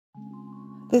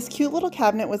This cute little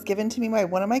cabinet was given to me by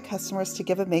one of my customers to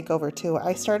give a makeover to.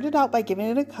 I started out by giving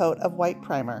it a coat of white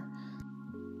primer.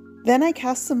 Then I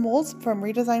cast some molds from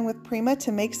Redesign with Prima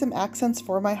to make some accents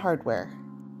for my hardware.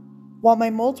 While my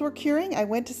molds were curing, I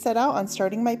went to set out on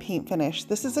starting my paint finish.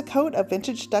 This is a coat of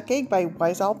Vintage Duck Egg by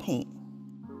Weathervane Paint.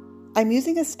 I'm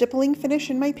using a stippling finish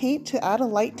in my paint to add a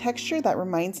light texture that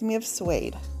reminds me of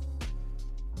suede.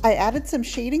 I added some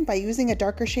shading by using a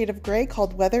darker shade of gray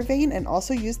called Weathervane and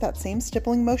also used that same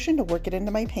stippling motion to work it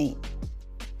into my paint.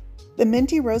 The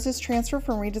Minty Roses transfer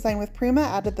from Redesign with Prima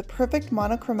added the perfect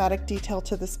monochromatic detail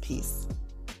to this piece.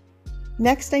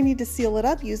 Next, I need to seal it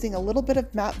up using a little bit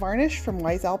of matte varnish from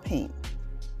Weathervane Paint.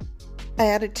 I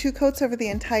added 2 coats over the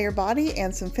entire body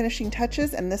and some finishing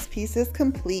touches, and this piece is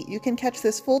complete. You can catch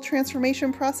this full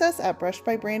transformation process at Brushed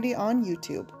by Brandy on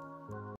YouTube.